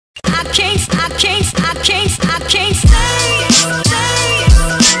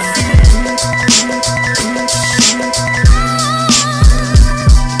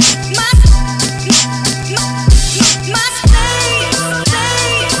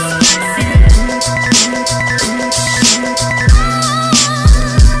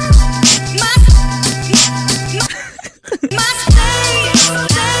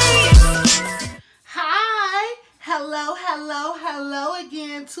Hello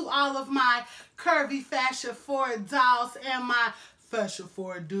again to all of my curvy fashion forward dolls and my fashion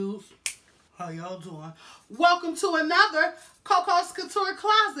forward dudes. How y'all doing? Welcome to another Coco's Couture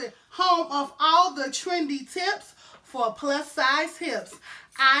Closet, home of all the trendy tips for plus size hips.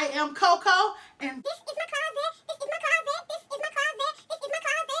 I am Coco, and this is my closet, this is my closet, this is my closet, this is my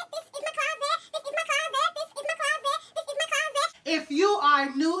closet, this is my closet, this is my closet, this is my closet, this is my closet. If you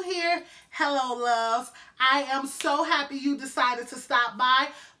are new here, hello loves. I am so happy you decided to stop by.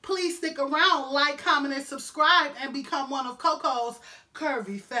 Please stick around, like, comment, and subscribe, and become one of Coco's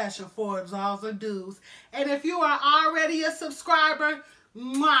curvy fashion forward dolls or dudes. And if you are already a subscriber,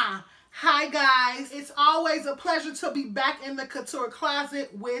 mwah. Hi guys, it's always a pleasure to be back in the couture closet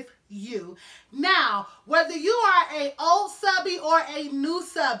with you. Now, whether you are a old subby or a new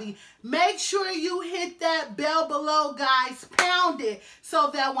subby, make sure you hit that bell below, guys. Pound it so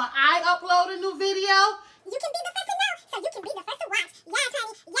that when I upload a new video, you can be the first to know, so you can be the first to watch. Yes,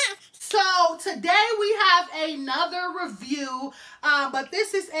 honey, yes. So today we have another review, but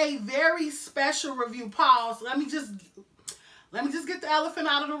this is a very special review. Pause. Let me just get the elephant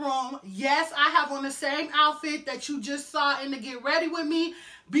out of the room. Yes, I have on the same outfit that you just saw in the Get Ready With Me,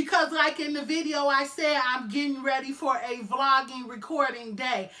 because like in the video I said, I'm getting ready for a vlogging recording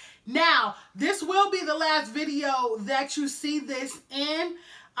day. Now, this will be the last video that you see this in,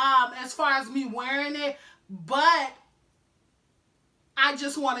 as far as me wearing it, but I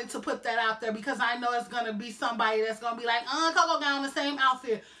just wanted to put that out there because I know it's going to be somebody that's going to be like, Coco got on the same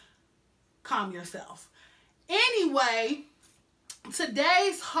outfit. Calm yourself. Anyway,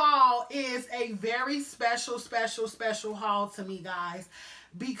 today's haul is a very special haul to me, guys,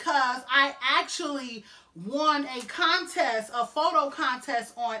 because I actually won a contest, a photo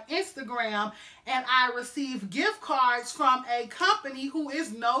contest on Instagram, and I received gift cards from a company who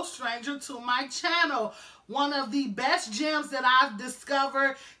is no stranger to my channel. One of the best gems that I've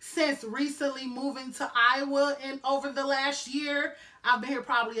discovered since recently moving to Iowa and over the last year. I've been here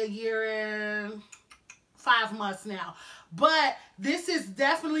probably a year and 5 months now. But this is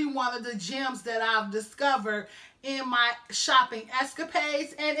definitely one of the gems that I've discovered in my shopping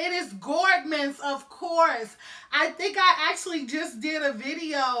escapades, and it is GORDMANS, of course. I think I actually just did a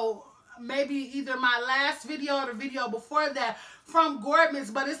video, maybe either my last video or the video before that, from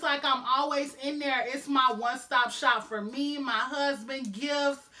GORDMANS, but it's like I'm always in there. It's my one-stop shop for me, my husband,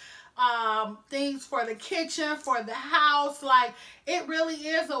 gifts, things for the kitchen, for the house. Like, it really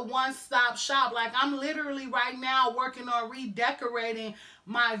is a one-stop shop. Like, I'm literally right now working on redecorating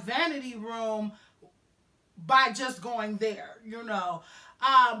my vanity room by just going there, you know.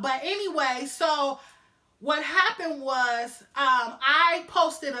 But anyway, so what happened was, I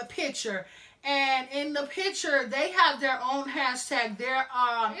posted a picture, and in the picture they have their own hashtag. Their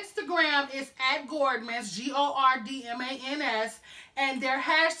Instagram is @GORDMANS, GORDMANS, and their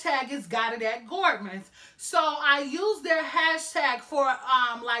hashtag is Got It at GORDMANS. So I used their hashtag for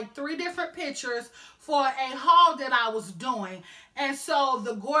like 3 different pictures for a haul that I was doing. And so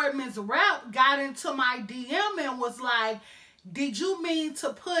the GORDMANS rep got into my DM and was like, did you mean to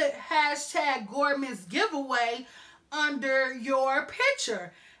put hashtag GORDMANS giveaway under your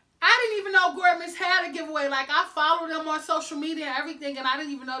picture? I didn't even know GORDMANS had a giveaway. Like, I follow them on social media and everything, and I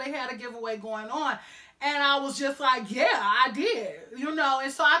didn't even know they had a giveaway going on. And I was just like, yeah, I did, you know.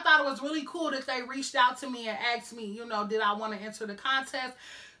 And so I thought it was really cool that they reached out to me and asked me, you know, did I want to enter the contest.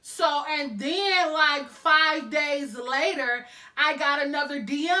 So, and then like 5 days later, I got another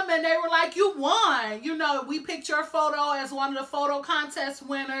DM and they were like, you won. You know, we picked your photo as one of the photo contest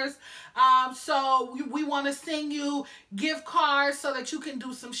winners. So we want to send you gift cards so that you can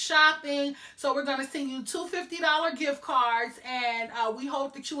do some shopping. So we're going to send you 2 $50 gift cards, and we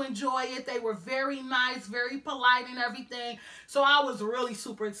hope that you enjoy it. They were very nice, very polite and everything. So I was really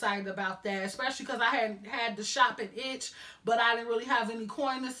super excited about that, especially because I hadn't had to shop at Itch, but I didn't really have any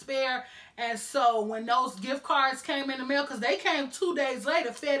coin to spare. And so when those gift cards came in the mail, because they came 2 days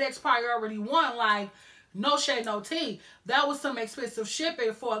later, FedEx priority 1, like, no shade, no tea. That was some expensive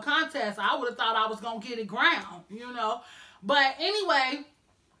shipping for a contest. I would have thought I was going to get it ground, you know. But anyway,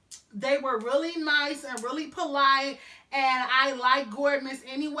 they were really nice and really polite, and I like GORDMANS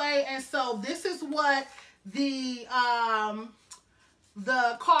anyway. And so this is what the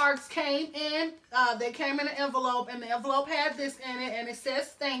the cards came in. They came in an envelope, and the envelope had this in it, and it says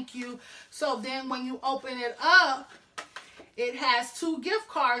thank you. So then when you open it up, it has 2 gift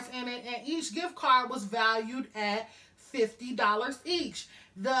cards in it, and each gift card was valued at $50 each.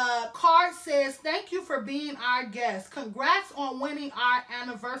 The card says, thank you for being our guest. Congrats on winning our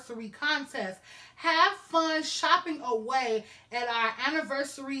anniversary contest. Have fun shopping away at our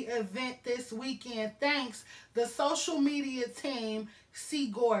anniversary event this weekend. Thanks, the social media team,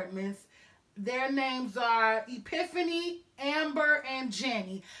 GORDMANS. Their names are Epiphany, Amber, and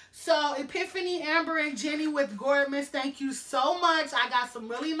Jenny. So Epiphany, Amber, and Jenny with GORDMANS, thank you so much. I got some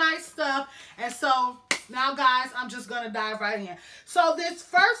really nice stuff. And so now, guys, I'm just going to dive right in. So this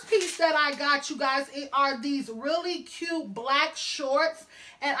first piece that I got, you guys, are these really cute black shorts.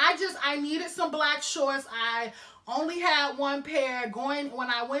 And I needed some black shorts. I only had 1 pair. When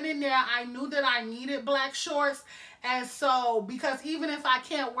I went in there, I knew that I needed black shorts. And so, because even if I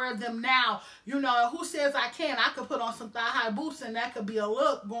can't wear them now, you know, who says I can't? I could put on some thigh-high boots, and that could be a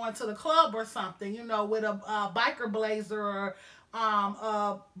look going to the club or something, you know, with a biker blazer or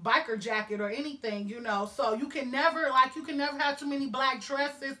a biker jacket or anything, you know. So you can never have too many black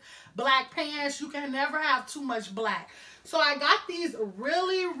dresses, black pants. You can never have too much black. So I got these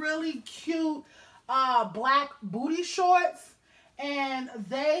really, really cute black booty shorts, and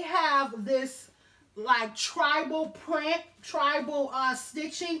they have this like tribal print, tribal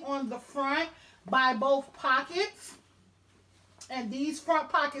stitching on the front by both pockets. And these front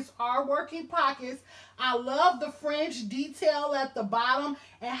pockets are working pockets. I love the fringe detail at the bottom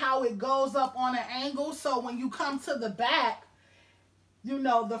and how it goes up on an angle. So when you come to the back, you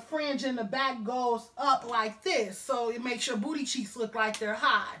know, the fringe in the back goes up like this. So it makes your booty cheeks look like they're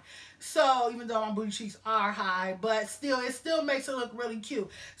high. So even though my booty cheeks are high, but still, it still makes it look really cute.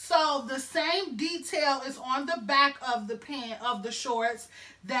 So the same detail is on the back of the the shorts.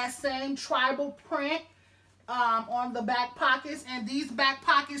 That same tribal print on the back pockets, and these back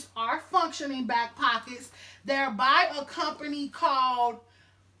pockets are functioning back pockets. They're by a company called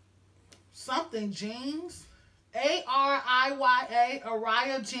something jeans, Ariya,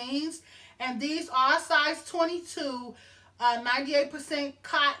 Ariya jeans, and these are size 22, 98%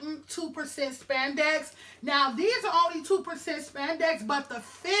 cotton, 2% spandex. Now these are only 2% spandex, but the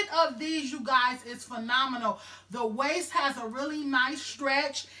fit of these, you guys, is phenomenal. The waist has a really nice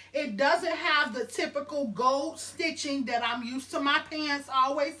stretch. It doesn't have the typical gold stitching that I'm used to my pants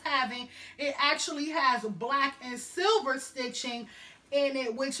always having. It actually has black and silver stitching in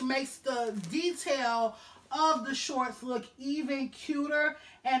it, which makes the detail of the shorts look even cuter,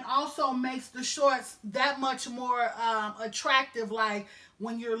 and also makes the shorts that much more attractive, like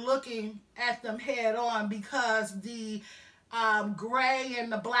when you're looking at them head on, because the gray and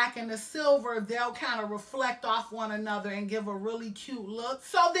the black and the silver, they'll kind of reflect off one another and give a really cute look.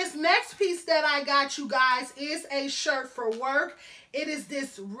 So this next piece that I got, you guys, is a shirt for work. It is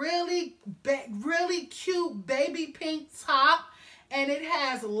this really cute baby pink top, and it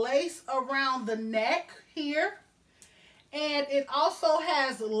has lace around the neck here, and it also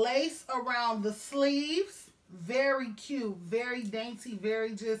has lace around the sleeves. Very cute, very dainty,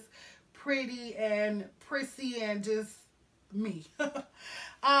 very just pretty and prissy and just me.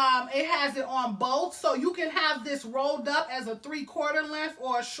 It has it on both, so you can have this rolled up as a 3/4 length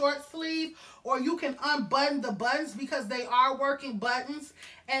or a short sleeve, or you can unbutton the buttons because they are working buttons,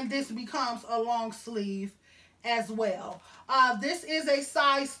 and this becomes a long sleeve as well. This is a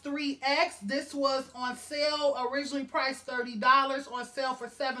size 3X. This was on sale, originally priced $30, on sale for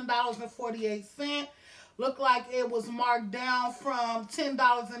 $7.48. Looked like it was marked down from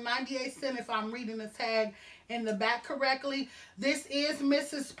 $10.98 if I'm reading the tag in the back correctly. This is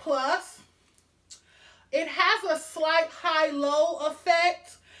Mrs. Plus. It has a slight high-low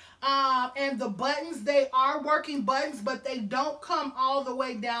effect. And the buttons, they are working buttons, but they don't come all the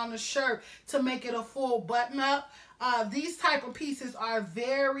way down the shirt to make it a full button up. These type of pieces are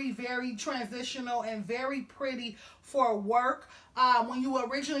very, very transitional and very pretty for work. When you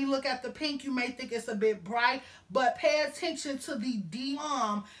originally look at the pink, you may think it's a bit bright, but pay attention to the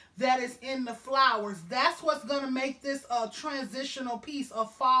denim that is in the flowers. That's what's going to make this a transitional piece, a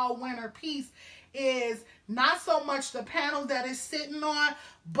fall winter piece, is not so much the panel that it's sitting on,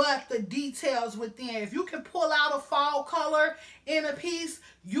 but the details within. If you can pull out a fall color in a piece,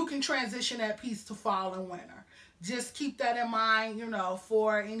 you can transition that piece to fall and winter. Just keep that in mind, you know,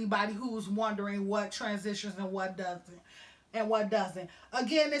 for anybody who's wondering what transitions and what doesn't.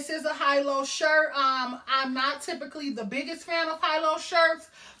 Again, this is a high-low shirt. I'm not typically the biggest fan of high-low shirts,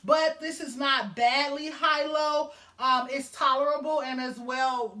 but this is not badly high-low. It's tolerable, and as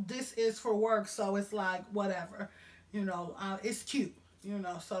well, this is for work, so it's like whatever, you know, it's cute. you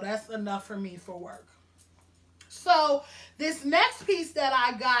know, so that's enough for me for work. So this next piece that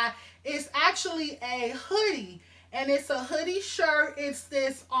I got is actually a hoodie. And it's a hoodie shirt. It's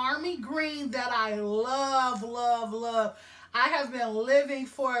this army green that I love, love, love. I have been living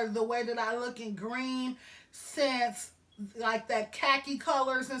for the way that I look in green since, like, that khaki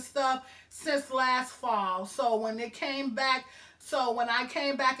colors and stuff, since last fall. So when it came back, when I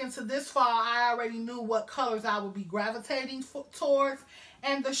came back into this fall, I already knew what colors I would be gravitating towards.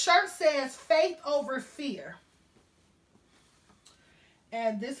 And the shirt says faith over fear.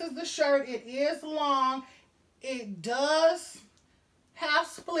 And this is the shirt. It is long. It does have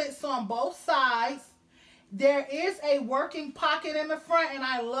splits on both sides. There is a working pocket in the front, and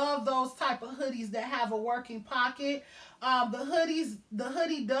I love those type of hoodies that have a working pocket. The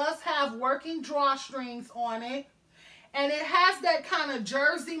hoodie does have working drawstrings on it, and it has that kind of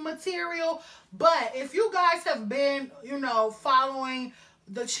jersey material. But if you guys have been, you know, following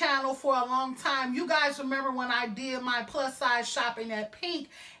the channel for a long time, you guys remember when I did my plus size shopping at Pink,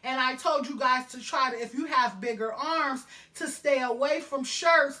 and I told you guys to try to, if you have bigger arms, to stay away from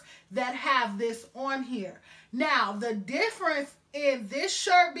shirts that have this on here. Now, the difference in this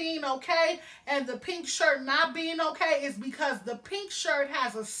shirt being okay and the pink shirt not being okay is because the pink shirt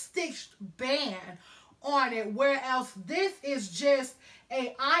has a stitched band on it, whereas this is just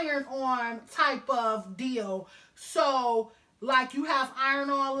a iron-on type of deal. So, like, you have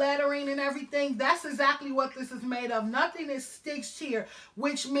iron-on lettering and everything. That's exactly what this is made of. Nothing is stitched here,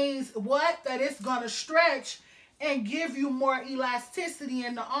 which means what? That it's going to stretch and give you more elasticity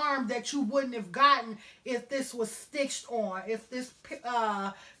in the arm that you wouldn't have gotten if this was stitched on, if this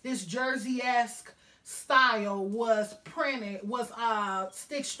this jersey-esque style was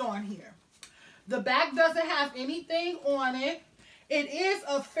stitched on here. The back doesn't have anything on it. It is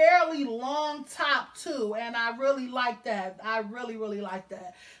a fairly long top too, and I really like that. I really, really like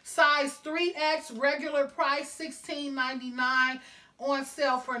that. Size 3X, regular price $16.99, on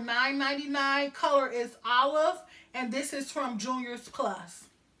sale for $9.99. Color is olive, and this is from Juniors Plus.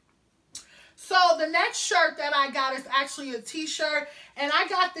 So the next shirt that I got is actually a t-shirt, and I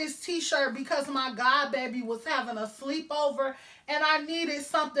got this t-shirt because my godbaby was having a sleepover, and I needed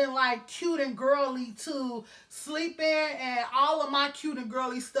something like cute and girly to sleep in, and all of my cute and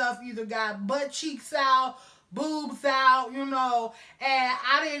girly stuff either got butt cheeks out, boobs out, you know, and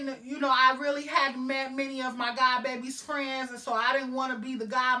I didn't, you know, I really hadn't met many of my godbaby's friends, and so I didn't want to be the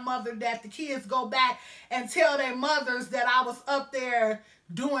godmother that the kids go back and tell their mothers that I was up there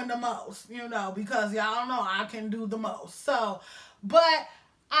doing the most, you know, because y'all know I can do the most. So, but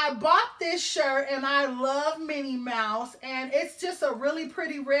I bought this shirt, and I love Minnie Mouse, and it's just a really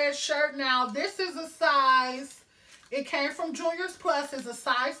pretty red shirt. Now, this is a size, it came from Juniors Plus, it's a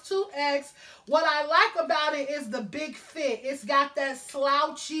size 2X. What I like about it is the big fit. It's got that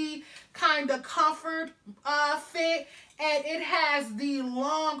slouchy kind of comfort fit, and it has the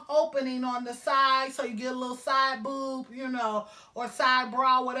long opening on the side, so you get a little side boob, you know, or side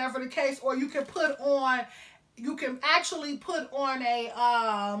bra, whatever the case. Or you can put on, you can actually put on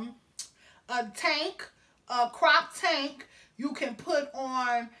a tank, a crop tank. You can put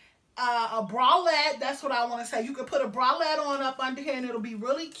on a bralette. That's what I want to say. You can put a bralette on up under here, and it'll be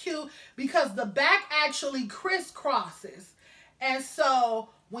really cute because the back actually crisscrosses. And so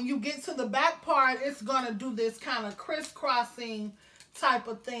when you get to the back part, it's going to do this kind of crisscrossing type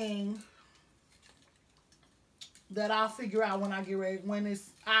of thing that I'll figure out when I get ready, when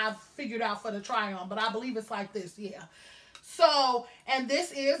I've figured out for the try on, but I believe it's like this, yeah. So, and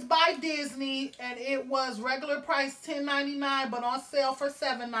this is by Disney, and it was regular price $10.99, but on sale for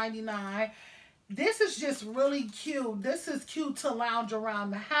 $7.99. This is just really cute. This is cute to lounge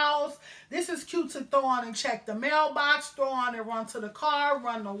around the house. This is cute to throw on and check the mailbox, throw on and run to the car,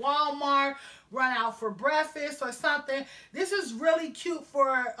 run to Walmart, run out for breakfast or something. This is really cute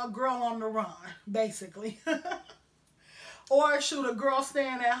for a girl on the run, basically. Or shoot, a girl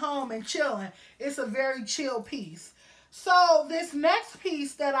staying at home and chilling. It's a very chill piece. So this next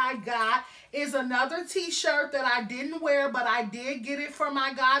piece that I got is another t-shirt that I didn't wear, but I did get it for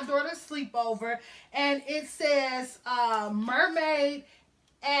my goddaughter's sleepover. And it says Mermaid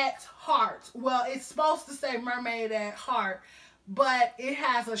at Heart. Well, it's supposed to say Mermaid at Heart, but it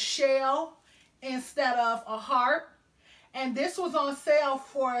has a shell instead of a heart. And this was on sale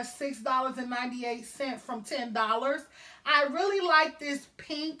for $6.98 from $10. I really like this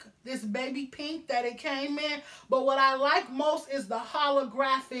pink, this baby pink that it came in. But what I like most is the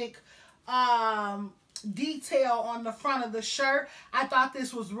holographic detail on the front of the shirt. I thought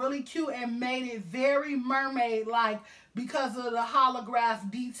this was really cute and made it very mermaid-like because of the holograph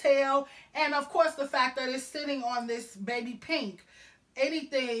detail. And, of course, the fact that it's sitting on this baby pink.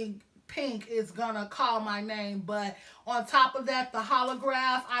 anything pink is gonna call my name. But on top of that, the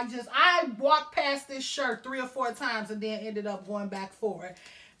holograph, I walked past this shirt 3 or 4 times and then ended up going back for it.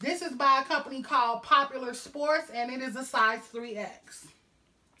 This is by a company called Popular Sports, and it is a size 3X.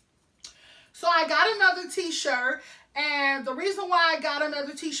 So I got another t-shirt, and the reason why I got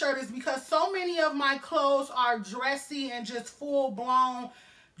another t-shirt is because so many of my clothes are dressy and just full-blown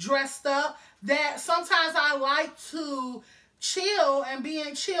dressed up that sometimes I like to chill and be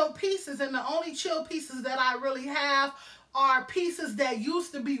in chill pieces, and the only chill pieces that I really have are pieces that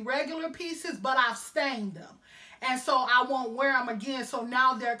used to be regular pieces, but I've stained them, and so I won't wear them again. So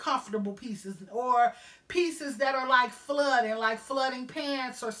now they're comfortable pieces, or pieces that are like flooding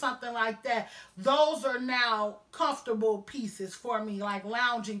pants or something like that. Those are now comfortable pieces for me, like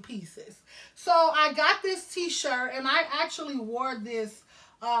lounging pieces. So I got this t-shirt, and I actually wore this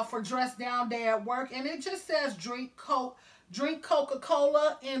for dress down day at work, and it just says drink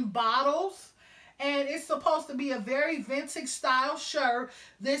Coca-Cola in bottles, and it's supposed to be a very vintage style shirt.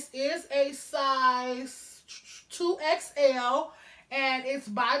 This is a size 2XL, and it's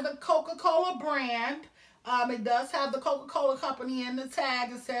by the Coca-Cola brand. It does have the Coca-Cola company in the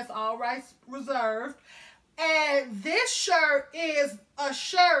tag. It says all rights reserved. And this shirt is a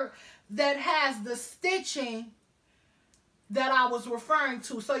shirt that has the stitching that I was referring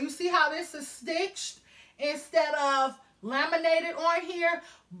to. So you see how this is stitched instead of laminated on here?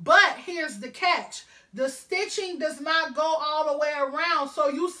 But here's the catch. The stitching does not go all the way around, so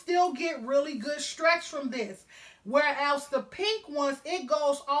you still get really good stretch from this. Whereas the pink ones, it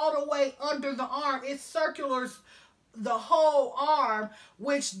goes all the way under the arm. It circulars the whole arm,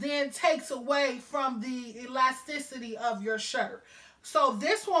 which then takes away from the elasticity of your shirt. So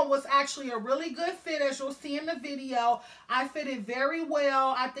this one was actually a really good fit, as you'll see in the video. I fitted very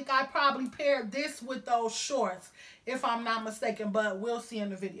well. I think I probably paired this with those shorts, if I'm not mistaken, but we'll see in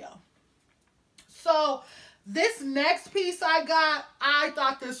the video. So this next piece I got, I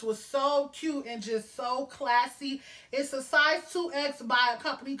thought this was so cute and just so classy. It's a size 2X by a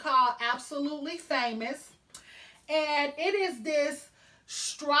company called Absolutely Famous. And it is this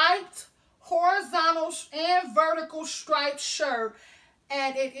striped, horizontal and vertical striped shirt.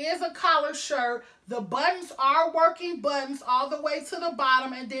 And it is a collar shirt. The buttons are working buttons all the way to the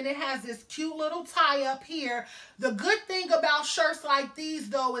bottom. And then it has this cute little tie up here. The good thing about shirts like these,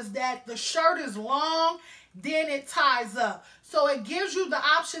 though, is that the shirt is long, then it ties up. So it gives you the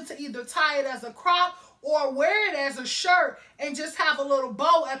option to either tie it as a crop or wear it as a shirt and just have a little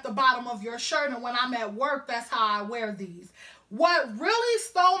bow at the bottom of your shirt. And when I'm at work, that's how I wear these. What really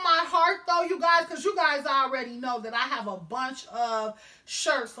stole my heart, though, you guys, because you guys already know that I have a bunch of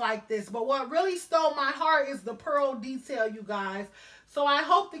shirts like this, but what really stole my heart is the pearl detail, you guys. So I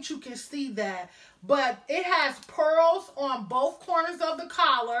hope that you can see that. But it has pearls on both corners of the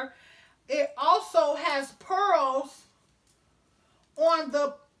collar. It also has pearls on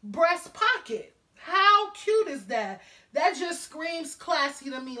the breast pocket. How cute is that? That just screams classy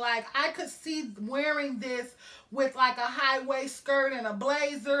to me. Like, I could see wearing this with like a high-waist skirt and a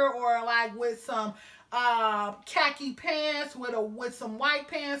blazer, or like with some khaki pants with some white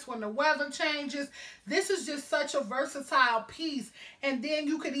pants when the weather changes. This is just such a versatile piece. And then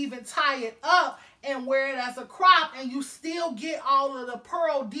you could even tie it up and wear it as a crop, and you still get all of the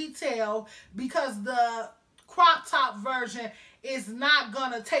pearl detail, because the crop top version is not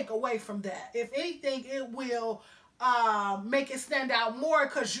gonna take away from that. If anything, it will make it stand out more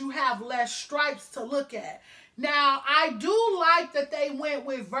because you have less stripes to look at. Now, I do like that they went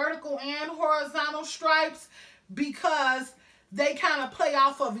with vertical and horizontal stripes, because they kind of play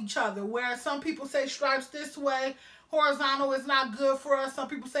off of each other. Where some people say stripes this way, horizontal is not good for us. Some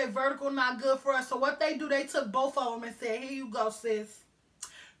people say vertical not good for us. So what they do, they took both of them and said, here you go, sis.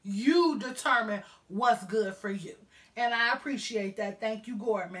 You determine what's good for you. And I appreciate that. Thank you,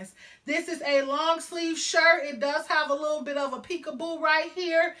 GORDMANS. This is a long sleeve shirt. It does have a little bit of a peekaboo right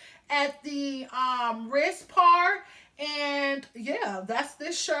here at the wrist part. And yeah, that's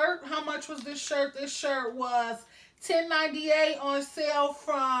this shirt. How much was this shirt? This shirt was $10.98 on sale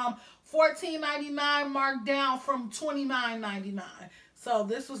from $14.99, marked down from $29.99. So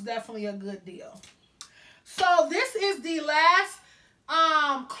this was definitely a good deal. So this is the last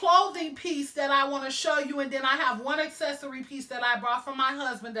clothing piece that I want to show you, and then I have one accessory piece that I brought from my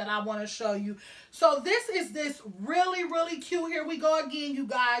husband that I want to show you. So this is this really, really cute, here we go again, you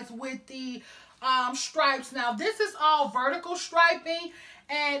guys, with the stripes. Now this is all vertical striping,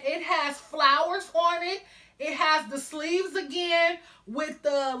 and it has flowers on it. It has the sleeves again with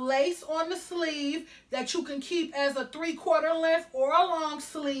the lace on the sleeve that you can keep as a 3/4 length or a long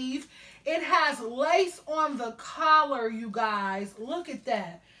sleeve. It has lace on the collar, you guys. Look at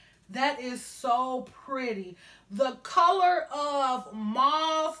that. That is so pretty. The color of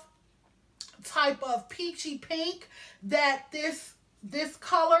mauve type of peachy pink that this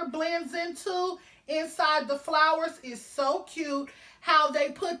color blends into inside the flowers is so cute. How they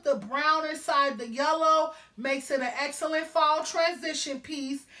put the brown inside the yellow makes it an excellent fall transition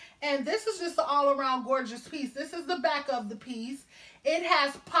piece. And this is just an all-around gorgeous piece. This is the back of the piece. It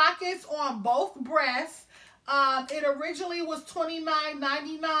has pockets on both breasts. It originally was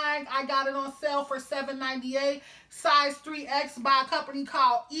 $29.99. I got it on sale for $7.98. Size 3X by a company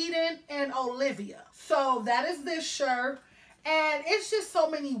called Eden and Olivia. So that is this shirt. And it's just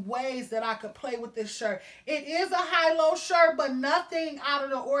so many ways that I could play with this shirt. It is a high-low shirt, but nothing out of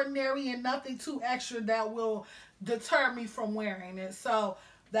the ordinary and nothing too extra that will deter me from wearing it. So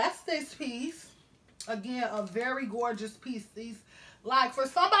that's this piece. Again, a very gorgeous piece. These, like, for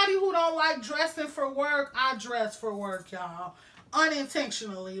somebody who don't like dressing for work, I dress for work, y'all.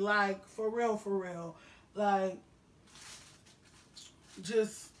 Unintentionally, like, for real. Like,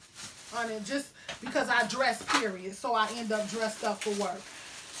 just because I dress, period. So I end up dressed up for work.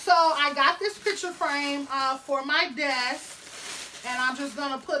 So I got this picture frame for my desk. And I'm just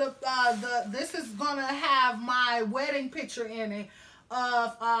going to put this is going to have my wedding picture in it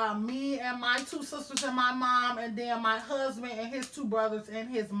of me and my 2 sisters and my mom, and then my husband and his 2 brothers and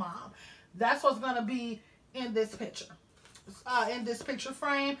his mom. That's what's going to be in this picture, in this picture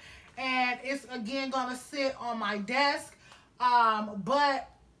frame. And it's, again, going to sit on my desk. But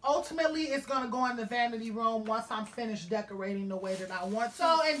ultimately, it's going to go in the vanity room once I'm finished decorating the way that I want to.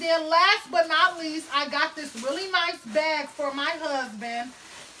 So, and then last but not least, I got this really nice bag for my husband.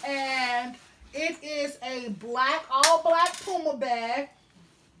 And it is a all black Puma bag.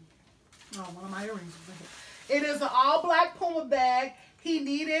 Oh, one of my earrings was in here. It is an all black Puma bag. He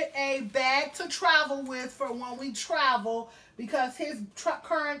needed a bag to travel with for when we travel, because his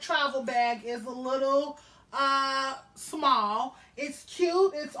current travel bag is a little small. It's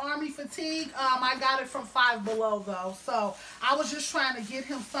cute. It's army fatigue. I got it from Five Below though, so I was just trying to get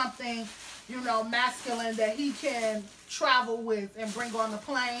him something, you know, masculine that he can travel with and bring on the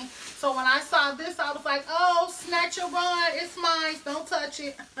plane. So when I saw this, I was like, oh, snatch a run, it's mine, don't touch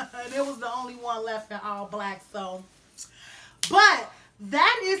it. And it was the only one left in all black. So, but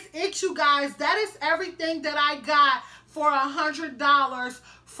that is it, you guys. That is everything that I got for $100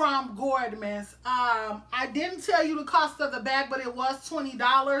 from GORDMANS. I didn't tell you the cost of the bag, but it was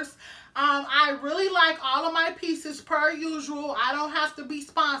 $20. I really like all of my pieces per usual. I don't have to be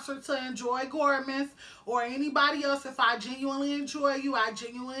sponsored to enjoy GORDMANS or anybody else. If I genuinely enjoy you, I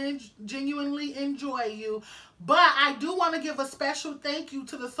genuinely enjoy you. But I do want to give a special thank you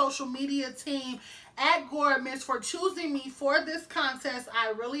to the social media team at GORDMANS for choosing me for this contest.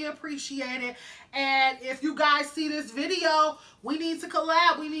 I really appreciate it. And if you guys see this video, we need to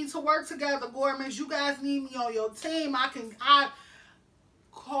collab. We need to work together, GORDMANS. You guys need me on your team.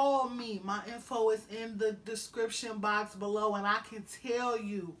 Call me. My info is in the description box below, and I can tell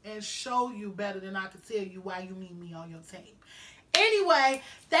you and show you better than I can tell you why you need me on your team. Anyway,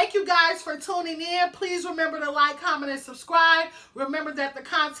 thank you guys for tuning in. Please remember to like, comment, and subscribe. Remember that the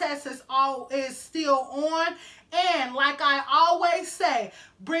contest is still on. And like I always say,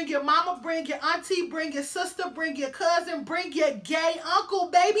 bring your mama, bring your auntie, bring your sister, bring your cousin, bring your gay uncle,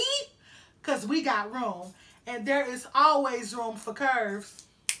 baby. Because we got room. And there is always room for curves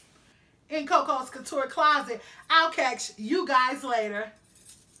in Coco's Couture Closet. I'll catch you guys later.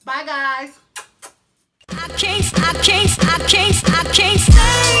 Bye, guys. I can't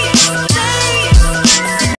stay.